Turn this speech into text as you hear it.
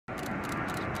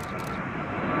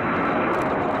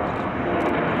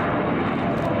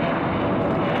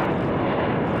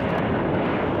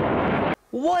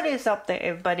What is up there,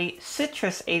 everybody?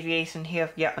 Citrus Aviation here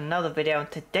for yet another video,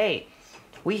 and today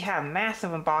we have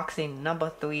massive unboxing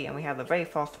number 3, and we have the very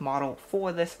first model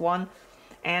for this one.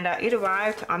 And it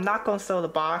arrived. I'm not going to show the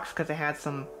box because it had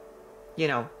some,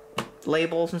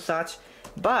 labels and such.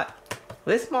 But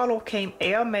this model came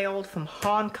air-mailed from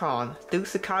Hong Kong through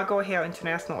Chicago O'Hare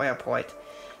International Airport.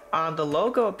 The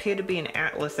logo appeared to be an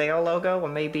Atlas Air logo, or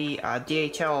maybe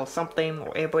DHL or something,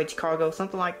 or Airbridge Cargo,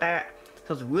 something like that.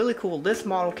 So it's really cool. This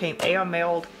model came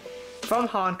air-mailed from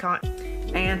Hong Kong.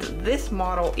 And this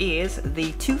model is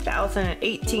the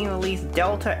 2018 release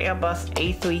Delta Airbus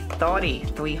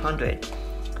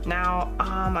A330-300. Now,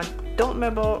 I don't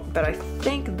remember, but I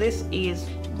think this is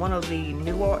one of the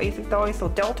newer A330s. So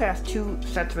Delta has two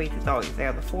sets of A330s. They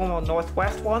have the former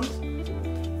Northwest ones,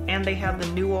 and they have the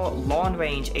newer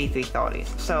long-range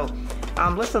A330s. So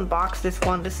let's unbox this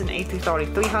one. This is an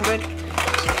A330-300.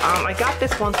 I got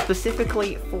this one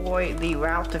specifically for the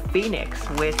route to Phoenix,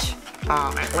 which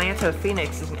Atlanta to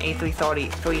Phoenix is an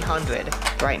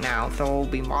A330-300 right now. So we'll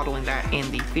be modeling that in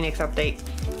the Phoenix update,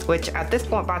 which at this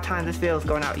point, by the time this video is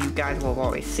going out, you guys will have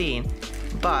already seen.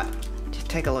 But just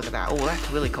take a look at that. Oh,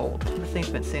 that's really cold. This thing's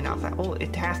been sitting outside. Oh,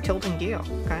 it has tilting gear.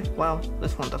 Okay, well,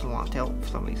 this one doesn't want to tilt for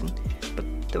some reason, but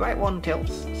the right one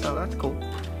tilts, so that's cool.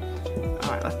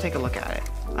 Alright, let's take a look at it.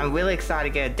 I'm really excited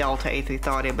to get a Delta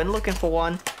A330. I've been looking for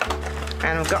one,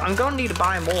 and I'm going to need to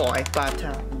buy more, but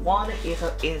one is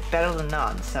better than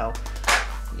none, so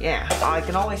yeah. I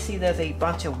can always see there's a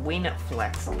bunch of wing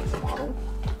flex on this model.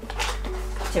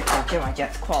 Typical Gemini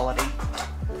Jets quality.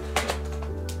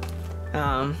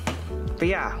 But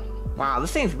yeah, wow,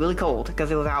 this thing's really cold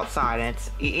because it was outside, and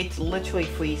it's literally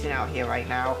freezing out here right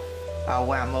now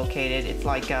where I'm located. It's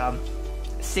like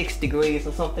 6 degrees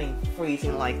or something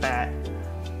freezing like that.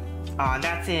 And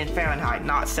that's in Fahrenheit,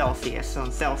 not Celsius. So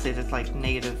in Celsius, it's like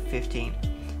 -15.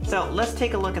 So let's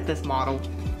take a look at this model.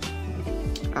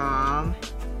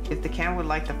 If the camera would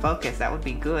like to focus, that would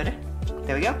be good.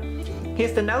 There we go.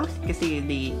 Here's the nose. You can see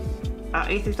the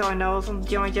A330 nose on the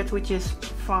Gemini Jets, which is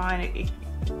fine. It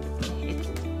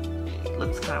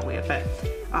looks kind of weird, but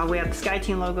we have the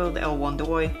SkyTeam logo, the L1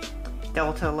 door,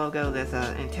 Delta logo. There's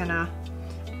an antenna.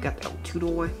 Got the L2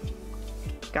 door.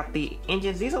 Got the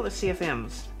engines. These are the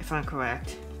CFMs, if I'm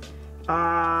correct.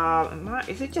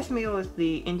 Is it just me, or is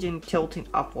the engine tilting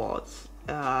upwards?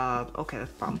 Okay,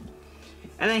 that's a problem.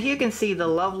 And then here you can see the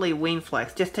lovely wing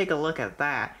flex. Just take a look at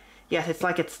that. Yes, it's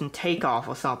like it's in takeoff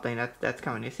or something. That's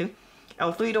coming issue.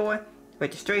 L3 door,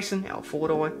 registration, L4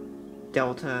 door,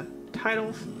 Delta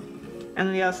titles. And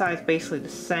then the other side is basically the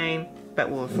same, but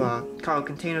with cargo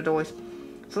container doors.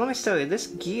 So let me show you this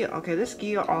gear. Okay, this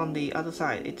gear on the other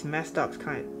side, it's messed up. It's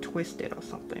kind of twisted or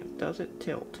something. Does it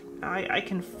tilt? I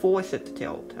can force it to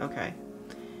tilt. Okay.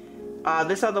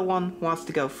 This other one wants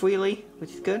to go freely,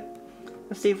 which is good.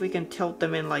 Let's see if we can tilt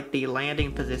them in like the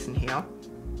landing position here.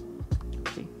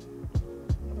 Let's see.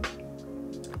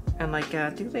 And like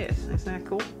do this. Isn't that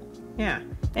cool? Yeah.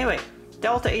 Anyway,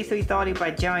 Delta A330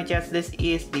 by Gemini Jets. This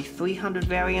is the 300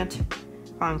 variant,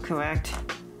 if I'm correct.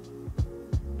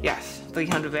 Yes,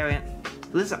 300 variant.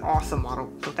 This is an awesome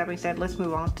model. So with that being said, let's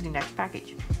move on to the next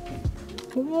package.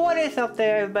 What is up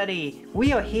there, everybody?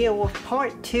 We are here with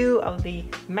part 2 of the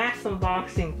Mass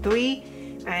Unboxing 3.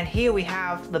 And here we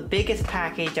have the biggest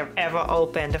package I've ever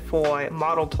opened for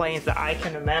model planes that I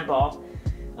can remember.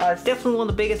 It's definitely one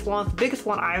of the biggest ones. The biggest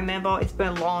one I remember. It's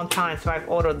been a long time since I've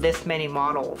ordered this many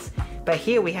models. But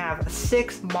here we have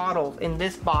 6 models in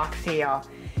this box here.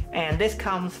 And this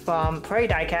comes from Prairie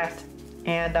Diecast.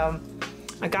 And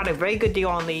I got a very good deal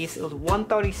on these. It was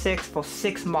 $136 for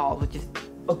 6 models, which is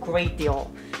a great deal.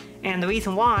 And the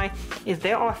reason why is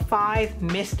there are 5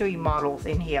 mystery models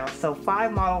in here. So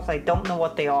 5 models, I don't know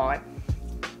what they are.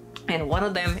 And one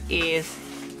of them is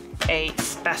a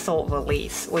special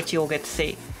release, which you'll get to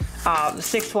see. The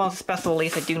 6th one's a special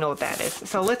release. I do know what that is.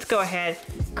 So let's go ahead,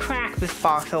 crack this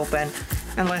box open,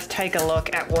 and let's take a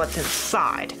look at what's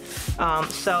inside.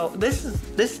 So this is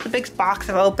the biggest box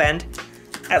I've opened,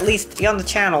 at least on the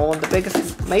channel, the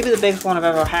biggest, maybe the biggest one I've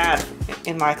ever had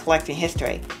in my collecting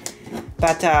history.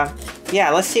 But yeah,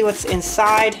 let's see what's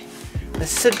inside. There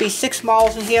should be 6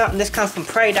 models in here, and this comes from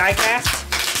Prairie Diecast.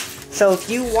 So if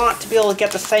you want to be able to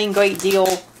get the same great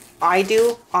deal I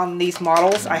do on these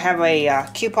models, I have a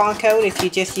coupon code. If you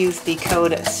just use the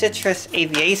code Citrus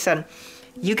Aviation,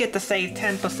 you get to save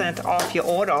 10% off your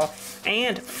order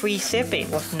and free shipping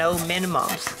with no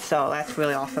minimums. So that's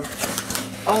really awesome.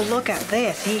 Oh, look at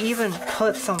this. He even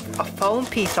put a foam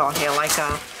piece on here,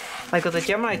 like what the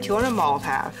Gemini 200 models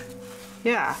have.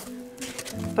 Yeah.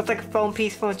 Looks like a foam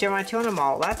piece from a Gemini 200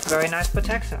 model. That's very nice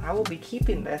protection. I will be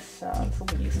keeping this. This will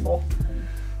be useful.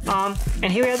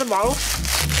 And here we have the models.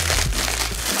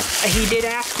 He did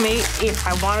ask me if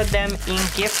I wanted them in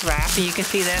gift wrap, and you can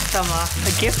see there's some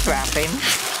gift wrapping.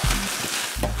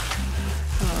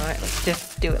 Alright, let's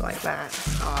just do it like that.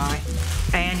 Alright.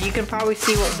 And you can probably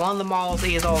see what one of the models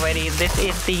is already. This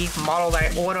is the model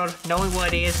that I ordered, knowing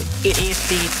what it is. It is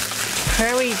the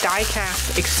Prairie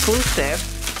diecast exclusive,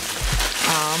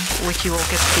 which you will get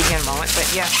to see in a moment.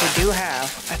 But yes, we do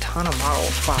have a ton of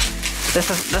models. Wow. This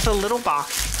is a little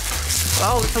box.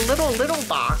 Oh, it's a little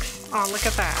box. Oh, look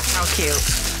at that. How cute.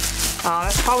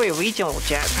 That's probably a regional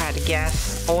jet, if I had to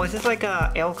guess. Or is this like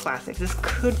a L Classics? This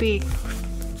could be...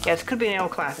 Yeah, this could be an L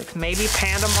Classics. Maybe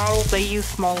Panda Models. They use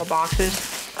smaller boxes.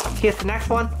 Here's the next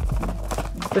one.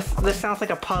 This sounds like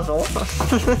a puzzle.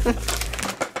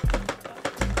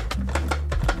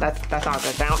 That's not a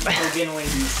good sound.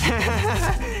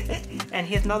 And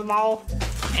here's another model.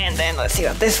 And then let's see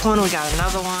what this one. We got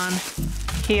another one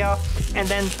here. And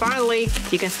then finally,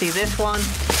 you can see this one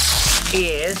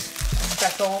is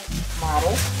special model.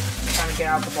 I'm trying to get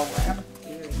out the bubble wrap.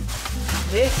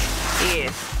 This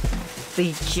is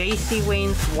the JC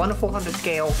Wings 1/400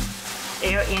 scale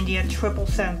Air India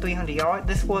 777-300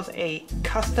 This was a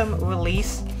custom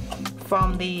release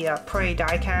from the Prairie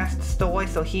diecast store,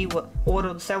 so he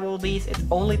ordered several of these. It's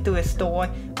only through his store.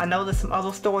 I know that some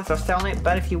other stores are selling it,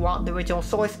 but if you want the original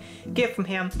source, get from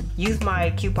him. Use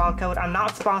my coupon code. I'm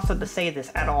not sponsored to say this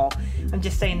at all. I'm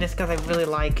just saying this because I really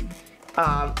like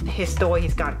his store.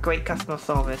 He's got great customer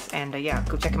service, and yeah,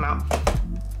 go check him out.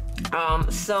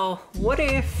 So what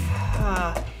if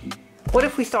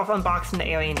we start unboxing the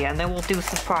Air India, and then we'll do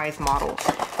surprise models.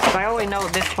 So I already know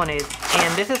what this one is,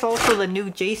 and this is also the new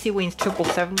JC Wings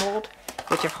 777 mold,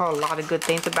 which I've heard a lot of good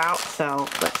things about. So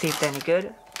let's see if it's any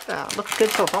good. Looks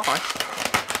good so far.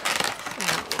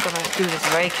 We're gonna do this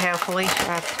very carefully,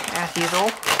 as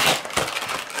usual.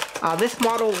 This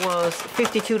model was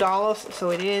 $52, so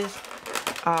it is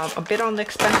a bit on the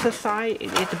expensive side.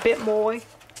 It's a bit more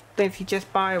than if you just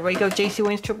buy a regular JC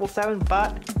Wings 777,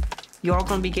 but you're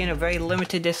going to be getting a very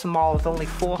limited edition model with only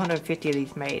 450 of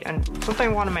these made. And something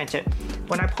I want to mention,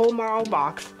 when I pull my old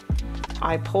box,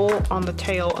 I pull on the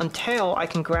tail until I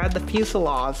can grab the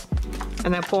fuselage,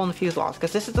 and then pull on the fuselage,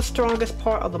 because this is the strongest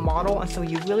part of the model, and so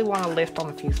you really want to lift on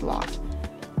the fuselage.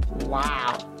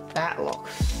 Wow, that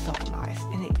looks so nice.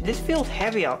 And this feels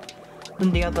heavier than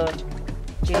the other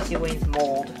JC Wings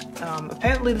mold.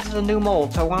 Apparently this is a new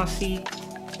mold, so I want to see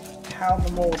how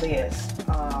the mold is.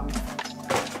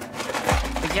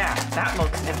 But yeah, that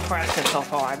looks impressive so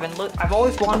far. I've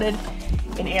always wanted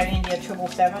an Air India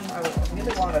 777. I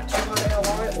really wanted a 200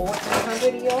 yard or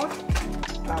 300 yard.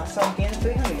 So I'm getting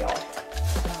 300 yard.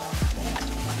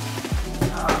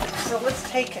 So let's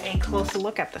take a closer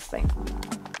look at this thing.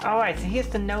 Alright, so here's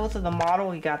the nose of the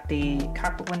model. You got the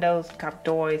cockpit windows, cockpit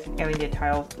doors, Air India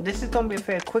tiles. This is going to be a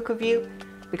very quick review,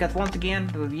 because once again,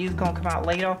 the review is going to come out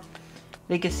later.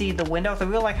 You can see the windows. I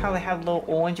really like how they have a little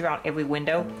orange around every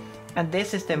window. And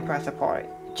this is the impressive part.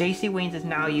 JC Wings is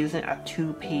now using a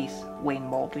 2-piece wing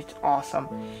mold, which is awesome.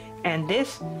 And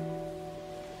this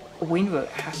wing root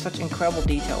has such incredible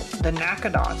detail. The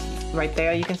NACA dots, right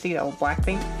there, you can see that little black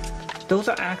thing. Those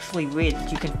are actually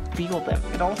ridged. You can feel them.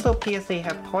 It also appears they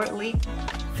have partly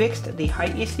fixed the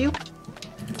height issue.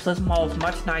 So this model is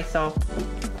much nicer.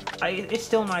 It's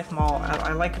still a nice model.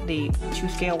 I like the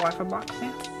 2-scale Wi-Fi box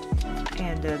there.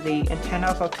 And the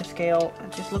antennas are to scale.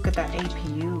 Just look at that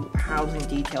APU housing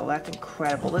detail. That's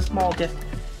incredible. This model just...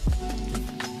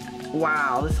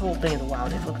 Wow, this whole thing is wow.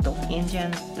 Just look at those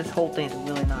engines. This whole thing is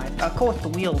really nice. Of course, the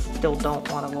wheels still don't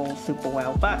want to roll super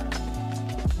well, but...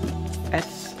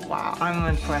 It's... Wow, I'm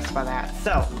impressed by that.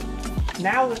 So,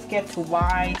 now let's get to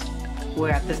why we're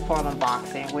at this part of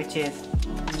unboxing, which is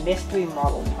mystery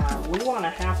model time. We want to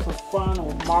have some fun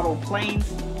with model planes,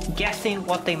 guessing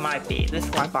what they might be. This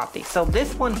is why I bought these. So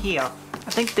this one here,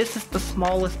 I think this is the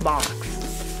smallest box.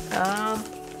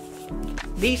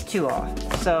 These two are.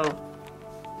 So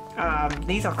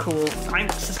these are cool. I'm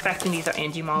suspecting these are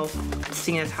NG models,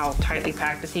 seeing as how tightly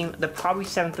packed they seem. They're probably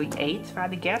 738, if I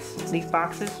had to guess, these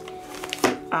boxes.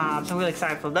 So I'm really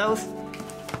excited for those.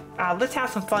 Let's have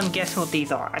some fun guessing what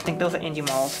these are. I think those are NG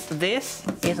models. This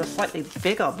is a slightly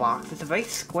bigger box. It's a very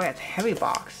square, it's a heavy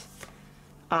box.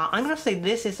 I'm gonna say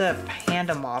this is a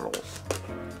Panda Models.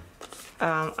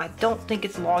 I don't think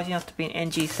it's large enough to be an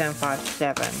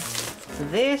NG757.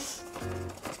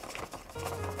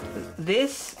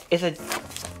 This is a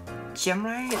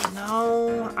Gemini?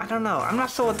 No, I don't know. I'm not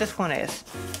sure what this one is.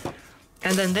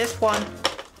 And then this one.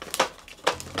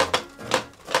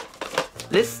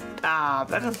 That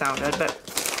doesn't sound good, but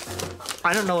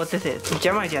I don't know what this is.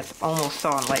 Gemini Jets almost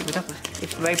saw it late.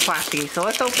 It's very plasticky. So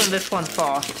let's open this one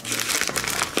first.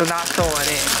 So not sure what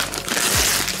it is.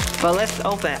 But let's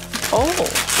open it. Oh!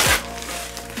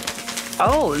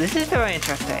 Oh, this is very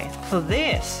interesting. So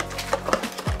this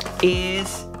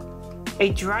is a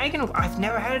Dragon. I've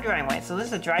never had a Dragon Wing. So this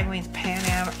is a Dragon Wings Pan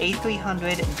Am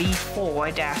A300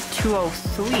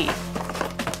 B4-203.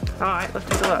 Alright, let's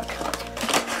take a look.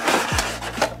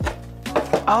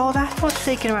 Oh, that's what's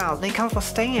taking them out. They come for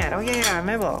stand. Oh yeah, I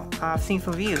remember. I've seen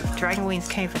reviews. Dragon Wings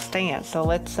came for stand. So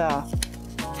let's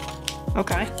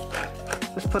okay.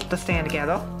 Let's put the stand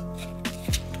together.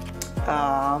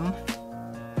 I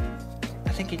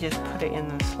think you just put it in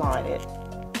and slide it.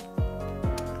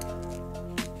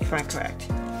 If I'm correct.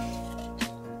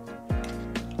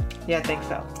 Yeah, I think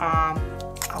so.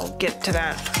 I'll get to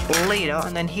that later.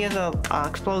 And then here's a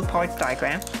exploded parts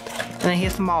diagram. And then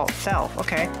here's the model itself.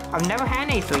 Okay, I've never had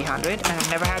an A300 and I've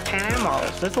never had Panda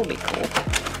Models. This will be cool.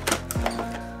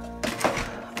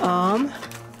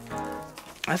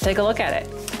 Let's take a look at it.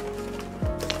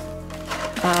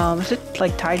 Is it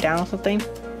like tied down or something?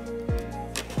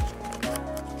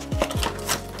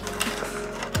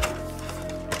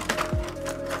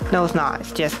 No, it's not.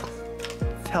 It's just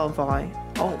held by.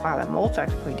 Oh wow, that mold's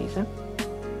actually pretty decent.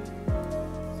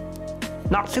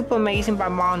 Not super amazing by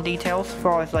modern details as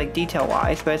far as like detail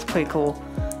wise, but it's pretty cool.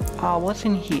 What's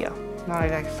in here? Not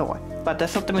exactly sure, but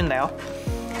there's something in there.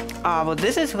 But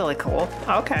this is really cool.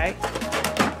 Okay.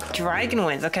 Dragon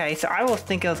Wings. Okay, so I was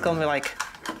thinking it was gonna be like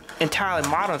entirely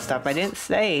modern stuff. I didn't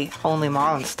say only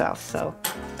modern stuff, so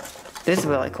this is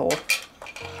really cool.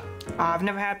 I've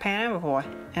never had Pan Am before,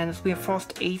 and it's my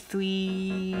first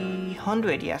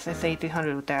A300. Yes, it's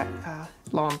A300 with that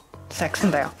long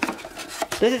section there.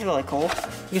 This is really cool. You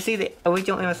can see the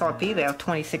original MSRP there of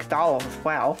 $26 as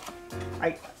well.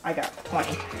 I got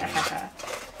 20.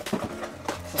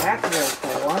 So that's a really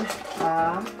cool one.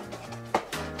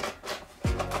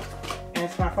 And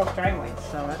it's my first Dragon Wings,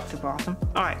 so that's super awesome.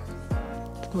 Alright,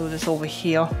 let's move this over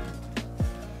here.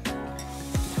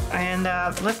 And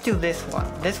let's do this one.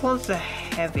 This one's the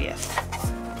heaviest.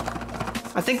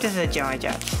 I think this is a Gemini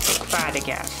Jets, if I had to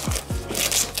guess.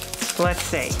 Let's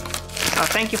see.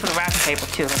 Thank you for the wrapping paper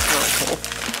too, that's really cool.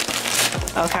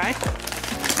 Okay.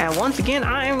 And once again,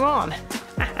 I am wrong.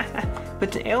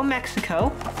 But the El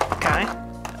Mexico. Okay.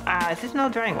 Is this no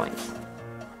Dragon Wings?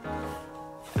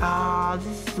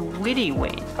 This is Wotty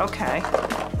Wings. Okay.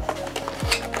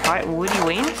 Alright, Wotty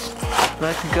Wings.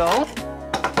 Let's go.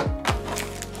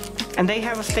 And they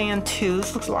have a stand too.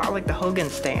 This looks a lot like the Hogan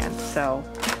stand, so.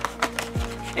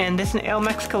 And this is an El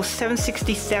Mexico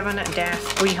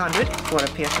 767-300, what it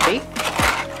appears to be.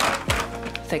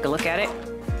 Take a look at it.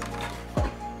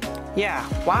 Yeah,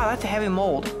 wow, that's a heavy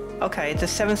mold. Okay, it's a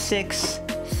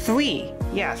 763,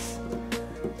 yes.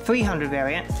 300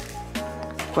 variant.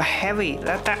 But heavy,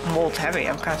 that mold's heavy.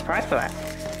 I'm kind of surprised for that.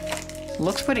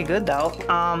 Looks pretty good though.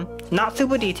 Not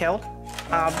super detailed,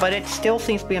 but it still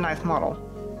seems to be a nice model.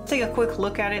 Take a quick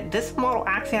look at it. This model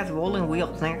actually has rolling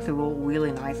wheels. They actually roll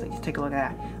really nicely. Just take a look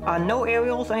at that. No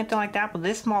aerials or anything like that, but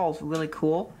this model is really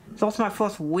cool. It's also my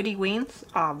first Wotty Wings.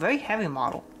 Very heavy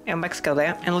model in Mexico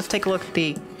there. And let's take a look at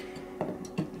the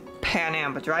Pan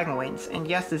Am Dragon Wings. And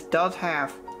yes, this does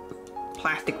have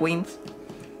plastic wings.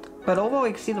 But overall,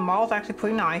 you can see the model's actually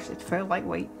pretty nice. It's very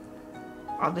lightweight.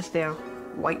 This there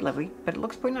white livery, but it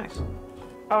looks pretty nice.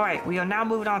 Alright, we are now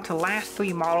moving on to the last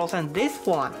three models, and this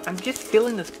one, I'm just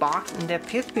feeling this box, and there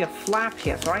appears to be a flap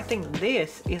here, so I think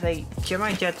this is a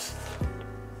Gemini Jets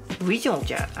regional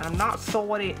jet. I'm not sure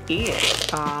what it is.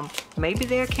 Maybe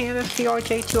they're Canada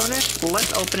CRJ200?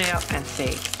 Let's open it up and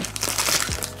see.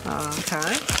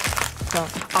 Okay. So,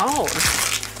 oh,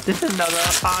 this is another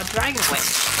Dragon Wing.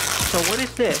 So what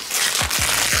is this?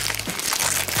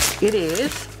 It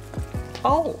is,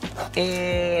 oh,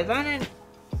 is that an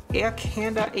Air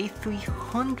Canada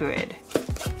A300?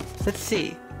 Let's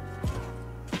see.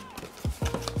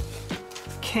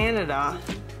 Canada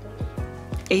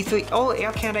A3, oh,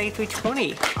 Air Canada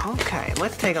A320. Okay,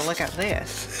 let's take a look at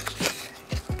this.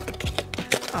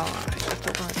 Alright, let's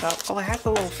open this up. Oh, it has a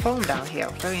little phone down here.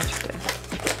 Very interesting.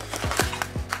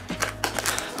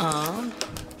 Oh,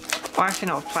 actually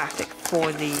no, plastic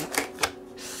for the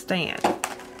stand.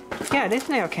 Yeah, it is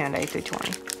an Air Canada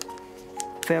A320.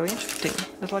 Very interesting.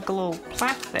 There's like a little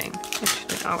plastic thing.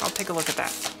 Interesting. I'll take a look at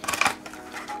that.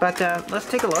 But let's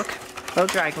take a look.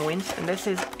 Those Dragon Wings, and this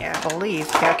is, I believe,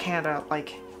 Air Canada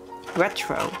like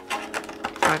retro.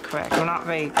 If I'm correct. I'm not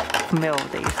very familiar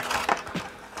with these.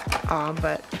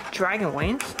 But Dragon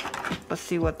Wings. Let's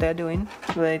see what they're doing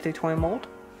with the A320 mold.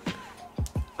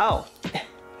 Oh,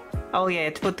 Oh yeah,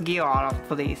 to put the gear on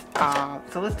for these.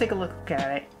 So let's take a look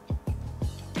at it.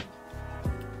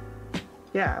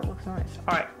 Yeah, it looks nice.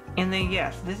 Alright, and then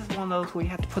yes, this is one of those where you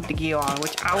have to put the gear on,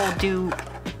 which I will do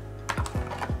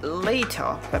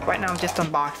later. But right now I'm just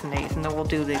unboxing these, and then we'll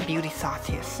do the beauty shots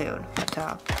here soon. But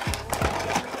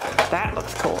that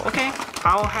looks cool. Okay,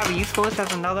 I'll have a use for this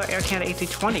as another Air Canada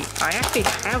A320. I actually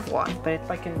have one, but it's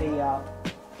like in the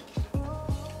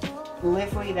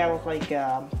livery that was like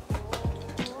an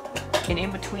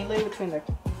in-between livery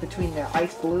between the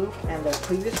ice blue and the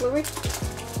previous livery.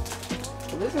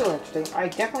 So this is really interesting. I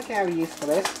definitely can have a use for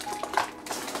this.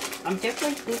 I'm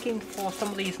definitely thinking for some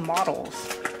of these models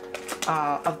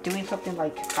of doing something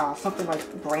like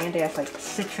branded as like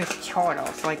citrus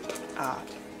charters, like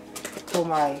for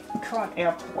my current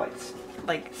airports,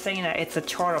 like saying that it's a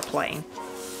charter plane.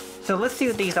 So let's see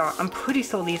what these are. I'm pretty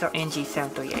sure these are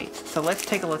NG738s. So let's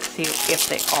take a look to see if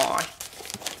they are.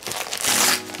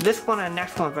 This one and the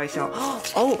next one are very similar.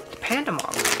 Oh, the Panda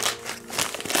Models.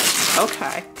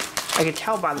 Okay. I can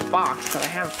tell by the box that I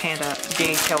have a Panda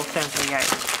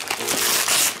DHL738.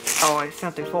 Oh, it's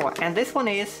 734. And this one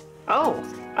is, oh,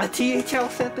 a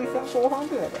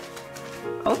THL737-400.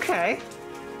 Okay.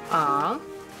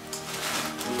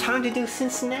 Time to do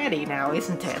Cincinnati now,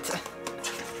 isn't it?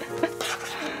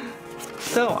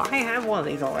 So, I have one of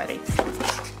these already.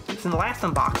 It's in the last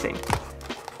unboxing.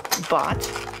 But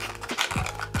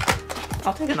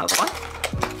I'll take another one.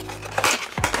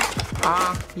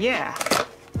 Yeah.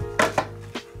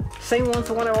 Same one's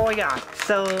the one I already got.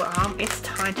 So, it's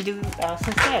time to do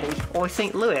Cincinnati or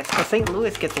St. Louis, because St.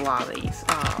 Louis gets a lot of these.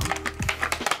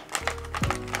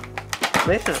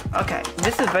 This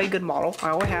is a very good model. I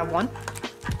already have one.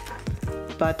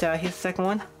 But here's the second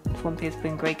one. This one has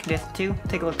been in great condition too.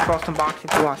 Take a look across the box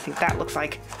if you want to see what that looks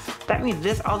like. That means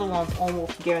this other one's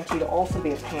almost guaranteed to also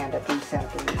be a Panda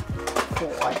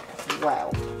B74 as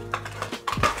well.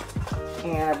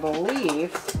 And I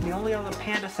believe the only other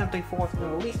Panda 74 that's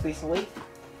been released recently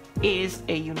is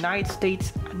a United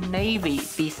States Navy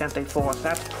B74. So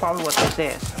that's probably what this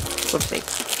is. Let's see.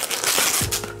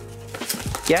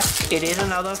 Yes, it is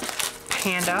another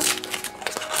Panda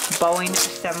Boeing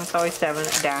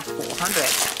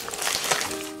 737-400.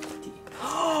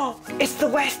 Oh, it's the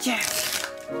WestJet!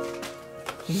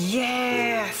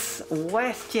 Yes!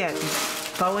 WestJet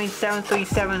Boeing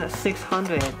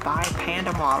 737-600 by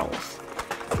Panda Models.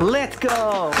 Let's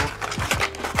go!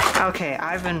 Okay,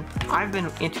 I've been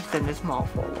interested in this model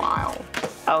for a while.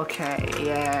 Okay,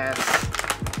 yes.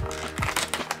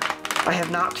 I have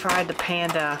not tried the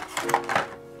Panda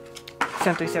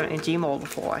 737NG model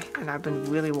before, and I've been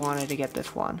really wanting to get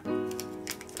this one.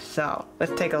 So,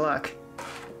 let's take a look.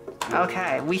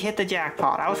 Okay, we hit the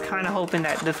jackpot. I was kind of hoping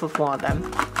that this was one of them.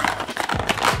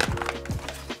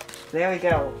 There we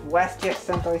go, WestJet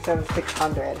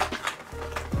 737-600.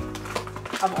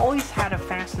 I've always had a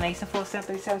fascination for the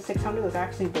 737-600. It was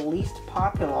actually the least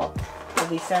popular of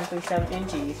the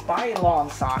 737NGs by a long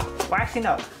shot. Well, actually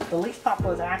no, the least popular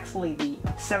was actually the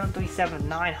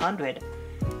 737-900.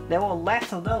 There were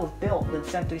less of those built than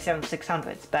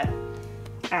 737-600s, but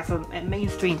as a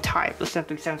mainstream type, the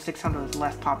 737-600 is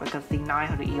less popular because the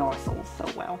 900ER sold so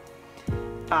well.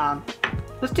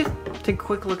 Let's just take a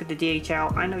quick look at the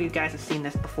DHL. I know you guys have seen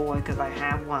this before because I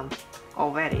have one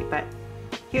already, but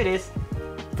here it is.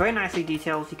 Very nicely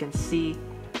detailed. You can see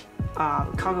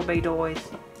cargo bay doors.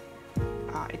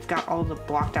 It's got all the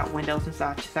blocked out windows and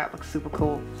such. That looks super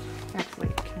cool. Actually,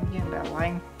 can we get that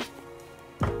lighting?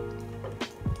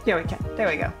 Yeah, we can. There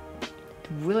we go.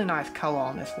 Really nice color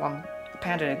on this one.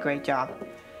 Panda did a great job.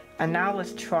 And now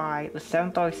let's try the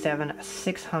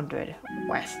 737-600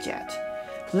 WestJet.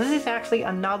 So this is actually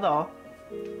another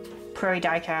Prairie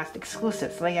Diecast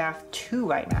exclusive. So they have two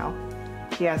right now.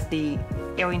 He has the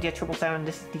Alien Jet 777.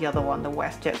 This is the other one, the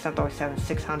WestJet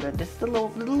 737-600. This is the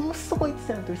little slight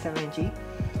 737NG.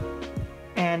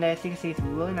 And as you can see, it's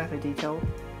really nicely detailed.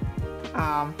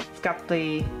 It's got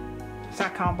the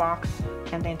SATCOM box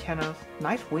and the antennas.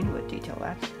 Nice winglet detail.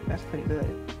 That's pretty good.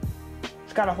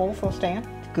 It's got a hole for a stand.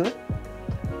 It's good.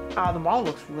 The model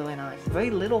looks really nice. Very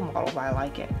little model, but I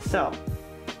like it. So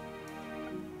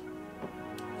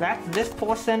that's this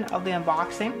portion of the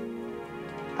unboxing.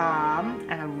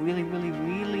 And I'm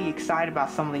really excited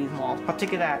about some of these models,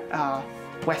 particularly that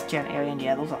WestJet Alien.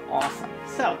 Yeah, those are awesome.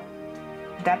 So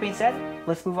that being said,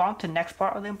 let's move on to the next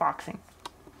part of the unboxing.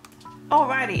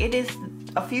 Alrighty, it is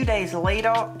a few days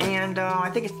later, and I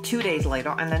think it's 2 days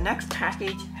later, and the next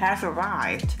package has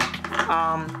arrived.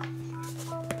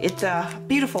 It's a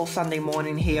beautiful Sunday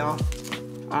morning here.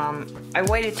 I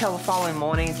waited till the following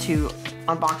morning to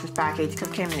unbox this package because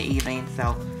it came in the evening,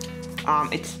 so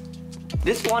it's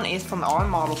This one is from our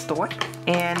model store,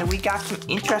 and we got some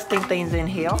interesting things in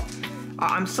here.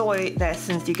 I'm sorry that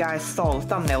since you guys saw the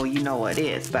thumbnail, you know what it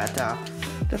is, but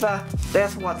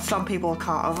there's what some people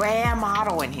call a rare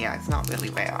model in here. It's not really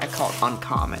rare. I call it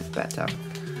uncommon, but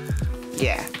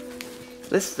yeah.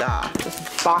 This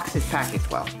box is packaged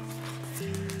well.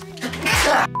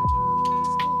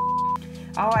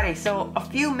 Alrighty, so a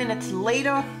few minutes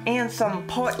later, and some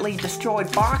partly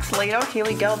destroyed box later, here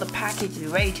we go, the package is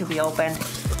ready to be opened.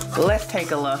 Let's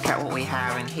take a look at what we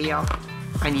have in here.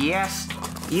 And yes,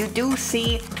 you do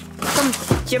see some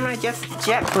Gemini Jets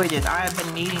jet bridges. I have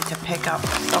been needing to pick up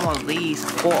some of these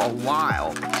for a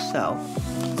while. So,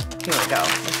 here we go.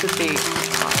 There should be a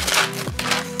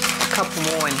couple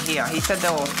more in here. He said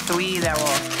there were 3 that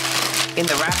were in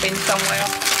the wrapping somewhere.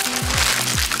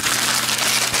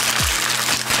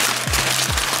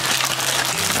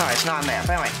 Oh, it's not in there.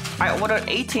 But anyway, I ordered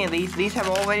 18 of these. These have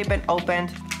already been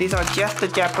opened. These are just the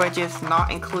jet bridges, not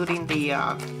including the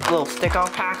little sticker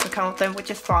packs that come with them,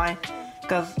 which is fine.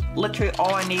 Because literally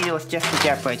all I needed was just the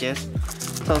jet bridges.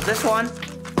 So this one,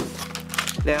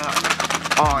 there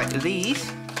are these.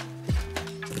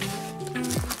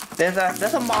 There's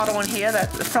a model in here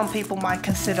that some people might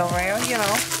consider rare, you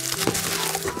know.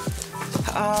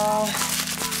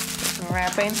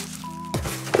 Wrapping.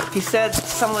 He said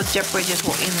some of the jet bridges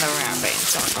were in the wrapping,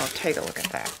 so I'll take a look at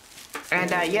that.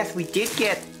 And yes, we did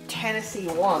get Tennessee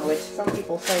 1, which some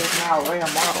people say is now a rare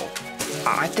model.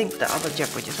 I think the other jet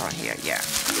bridges are in here, yeah.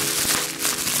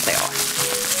 They are.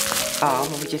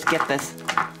 Let me just get this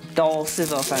dull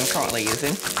scissors I'm currently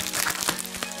using.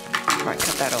 Alright,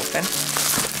 cut that open.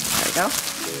 There we go.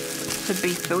 Should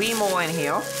be 3 more in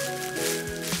here.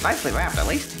 Nicely wrapped, at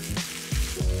least.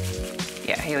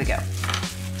 Yeah, here we go.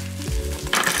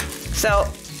 So,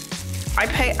 I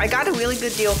got a really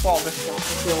good deal for all this stuff,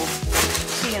 as you'll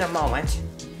see in a moment.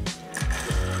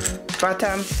 But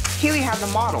here we have the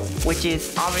model, which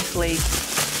is obviously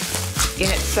in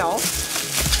itself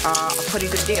a pretty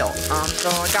good deal. So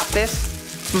I got this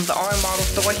from the R model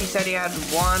store. He said he had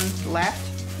 1 left,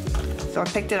 so I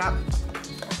picked it up.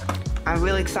 I'm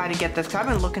really excited to get this, because I've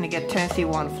been looking to get Tennessee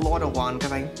 1, Florida 1,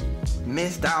 because I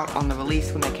missed out on the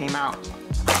release when they came out.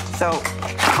 So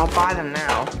I'll buy them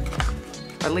now.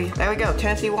 At least, there we go,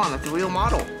 Tennessee 1, it's a real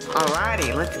model.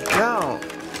 Alrighty, let's go.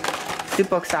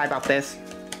 Super excited about this.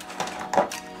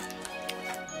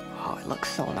 Oh, it looks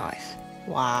so nice.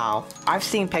 Wow. I've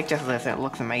seen pictures of this and it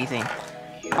looks amazing.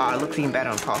 It looks even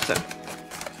better in person.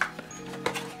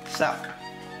 So,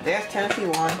 there's Tennessee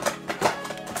 1.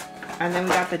 And then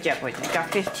we got the jet bridges. We got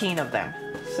 15 of them.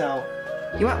 So,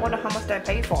 you might wonder how much I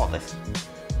paid for all this.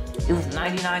 It was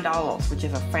 $99, which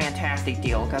is a fantastic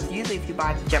deal, because usually if you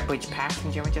buy the jet bridge packs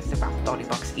from Gemini Jets, they're about 30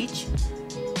 bucks each.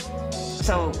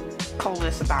 So, call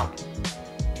this about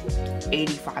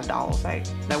 $85, right?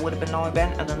 That would have been no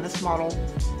event. And then this model,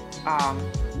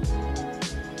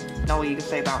 no, you could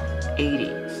say about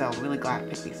 80. So, really glad I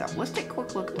picked these up. Let's take a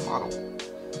quick look at the model.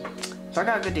 So, I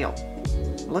got a good deal.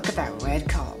 Look at that red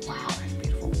color. Wow, that's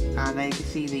beautiful. There you can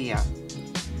see the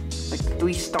like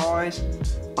 3 stars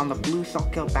on the blue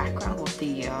circular background with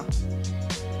the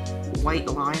white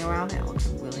line around it. It looks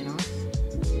really nice.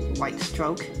 White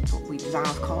stroke, that's what we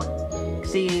designers call it.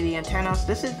 See the antennas.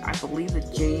 This is, I believe, the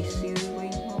J series.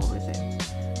 What is it?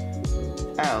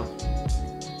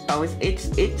 Oh, it's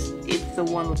the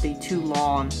one with the too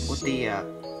long, with the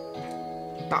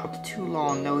not with the too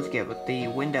long nose gear, but the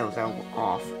windows are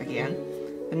off again.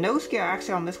 The nose gear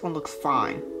actually on this one looks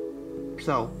fine.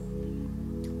 So,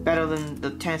 better than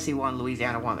the Tennessee 1,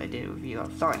 Louisiana 1 I did a review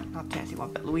of. Sorry, not Tennessee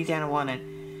 1, but Louisiana 1 and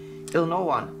Illinois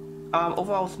 1.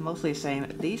 Overall, it's mostly the same.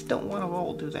 These don't want to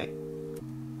roll, do they?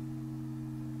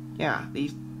 Yeah,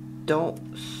 these don't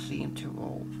seem to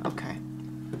roll. Okay.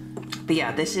 But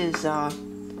yeah, this is,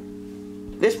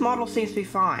 this model seems to be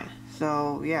fine.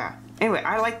 So, yeah. Anyway,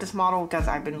 I like this model because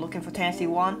I've been looking for Tennessee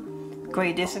 1.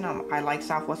 Great edition. I like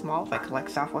Southwest models. I collect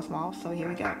Southwest models, so here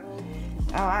we go.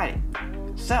 Alright.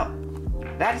 So,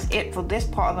 that is it for this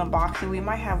part of the unboxing. We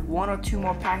might have 1 or 2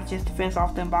 more packages to finish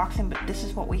off the unboxing, but this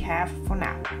is what we have for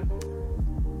now.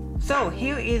 So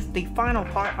here is the final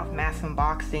part of mass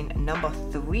unboxing number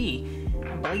 3.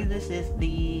 I believe this is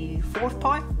the 4th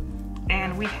part.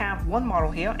 And we have one model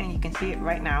here, and you can see it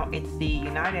right now. It's the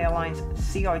United Airlines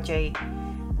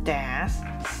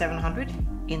CRJ-700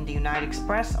 in the United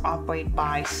Express, operated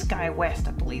by SkyWest,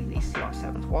 I believe these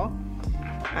CR7s were.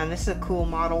 And this is a cool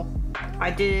model.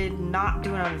 I did not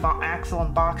do an actual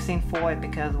unboxing for it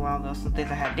because, well, there were some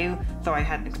things I had to do, so I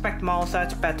hadn't expected them all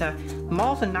such, but the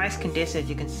model's in nice condition, as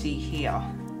you can see here.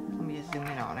 Let me just zoom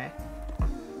in on it.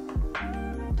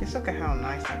 Just look at how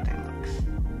nice that thing looks.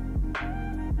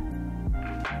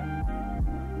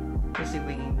 Let's see if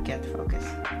we can get focus.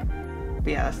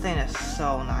 But yeah, this thing is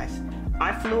so nice.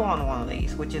 I flew on one of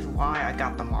these, which is why I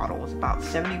got the model. It's about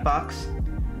 70 bucks.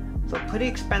 So pretty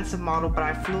expensive model, but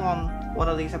I flew on one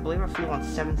of these. I believe I flew on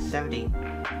 770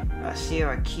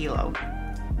 Sierra Kilo.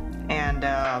 And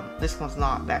this one's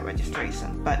not that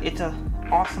registration, but it's an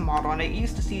awesome model. And I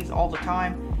used to see these all the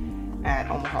time at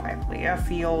Omaha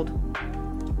Airfield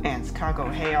and Chicago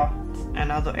O'Hare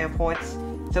and other airports.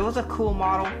 So it was a cool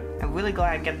model. I'm really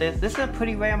glad to get this. This is a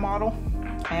pretty rare model,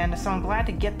 and so I'm glad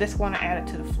to get this one and add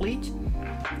it to the fleet.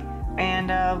 And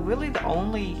really the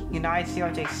only United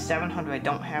CRJ 700 I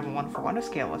don't have a 1/400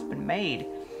 scale that's been made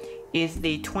is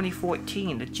the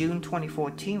 2014, the June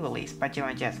 2014 release by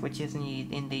Gemini Jets, which is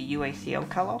in the UACO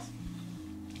colors.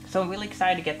 So I'm really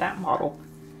excited to get that model.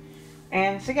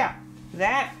 And so yeah,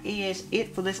 that is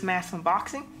it for this mass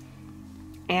unboxing.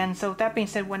 And so with that being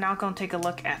said, we're now going to take a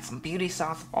look at some beauty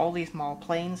shots of all these model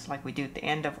planes like we do at the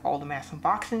end of all the mass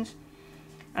unboxings.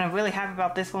 And I'm really happy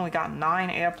about this one. We got 9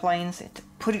 airplanes. It's a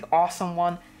pretty awesome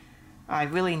one. I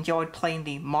really enjoyed playing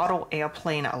the model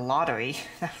airplane lottery.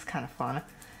 That's kind of fun.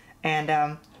 And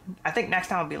I think next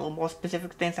time will be a little more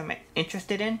specific things I'm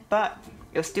interested in. But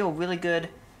it was still a really good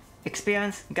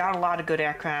experience. Got a lot of good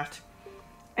aircraft.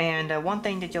 And one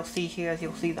thing that you'll see here is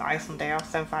you'll see the Icelandair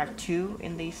 752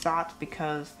 in these slots,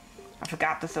 because I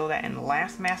forgot to show that in the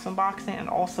last mass unboxing, and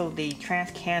also the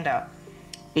Trans-Canada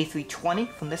A320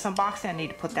 from this unboxing. I need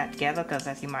to put that together because,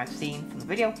 as you might have seen from the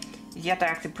video, you have to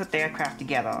actually put the aircraft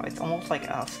together. It's almost like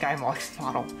a SkyMarks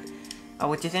model,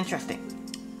 which is interesting.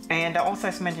 And also,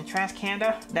 as I mentioned,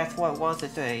 Trans-Canada, that's what it was.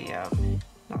 It's a,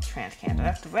 not Trans-Canada,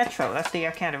 that's the retro, that's the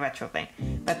Air Canada retro thing.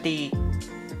 But the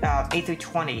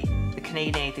A320, the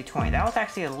Canadian A320, that was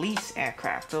actually a lease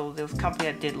aircraft. So there was a company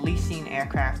that did leasing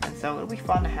aircraft, and so it'll be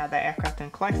fun to have that aircraft in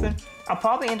collection. I'll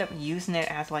probably end up using it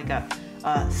as like a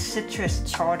citrus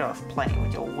charter plane,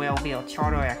 which will be a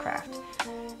charter aircraft.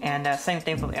 And same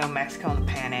thing for the Aeromexico and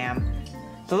the Pan Am.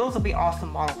 So those will be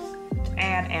awesome models to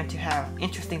add and to have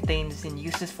interesting things and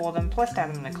uses for them, plus to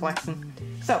have them in the collection.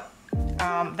 So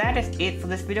that is it for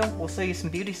this video. We'll show you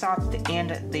some beauty shots to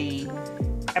end the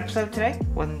episode today.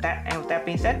 With that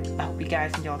being said, I hope you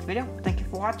guys enjoyed the video. Thank you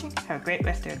for watching. Have a great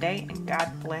rest of your day, and God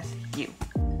bless you.